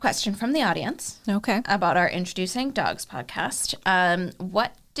Question from the audience. Okay. About our Introducing Dogs podcast.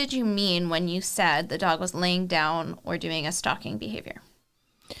 What did you mean when you said the dog was laying down or doing a stalking behavior?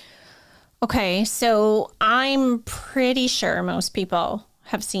 Okay, so I'm pretty sure most people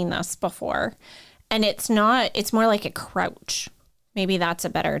have seen this before. And it's more like a crouch. Maybe that's a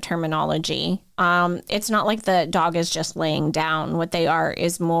better terminology. It's not like the dog is just laying down. What they are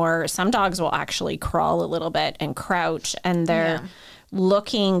is more, some dogs will actually crawl a little bit and crouch, and they're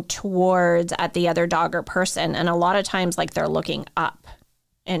looking towards at the other dog or person. And a lot of times, like, they're looking up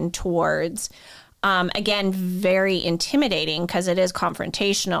and towards. Again, very intimidating because it is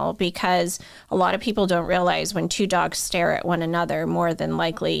confrontational, because a lot of people don't realize when two dogs stare at one another, more than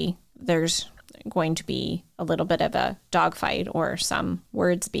likely there's going to be a little bit of a dog fight or some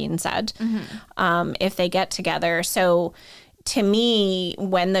words being said if they get together. So to me,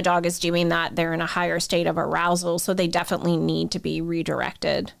 when the dog is doing that, they're in a higher state of arousal. So they definitely need to be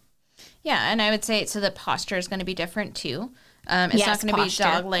redirected. Yeah. And I would say, so the posture is going to be different too. It's not going to be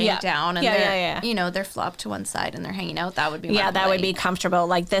dog laying down and they're flopped to one side and they're hanging out. That would be that would be comfortable.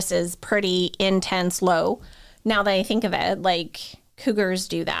 Like, this is pretty intense low. Now that I think of it, like, cougars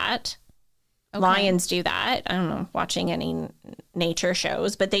do that. Okay. Lions do that. I don't know, watching any nature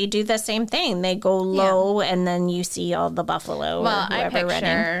shows, but they do the same thing. They go low and then you see all the buffalo or whoever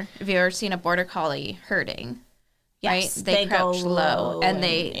running. Have you ever seen a border collie herding? Yes, right? They crouch go low and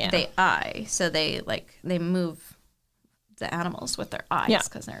they eye. So they move the animals with their eyes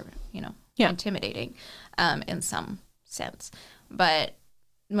because they're, intimidating in some sense. But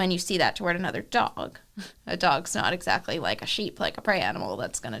when you see that toward another dog, a dog's not exactly like a sheep, like a prey animal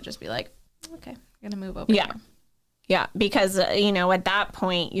that's going to just be like, okay, I'm going to move over here. Yeah, because, at that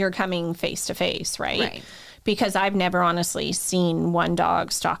point, you're coming face to face, right? Because I've never honestly seen one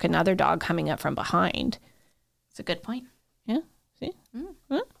dog stalk another dog coming up from behind. It's a good point. Yeah, see?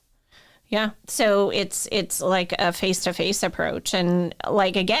 Mm-hmm. Yeah, so it's like a face-to-face approach. And,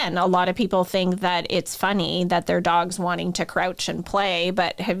 like, again, a lot of people think that it's funny that their dog's wanting to crouch and play,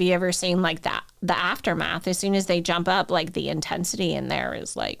 but have you ever seen, like, that the aftermath? As soon as they jump up, like, the intensity in there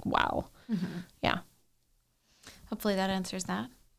is like, wow. Mm-hmm. Yeah. Hopefully that answers that.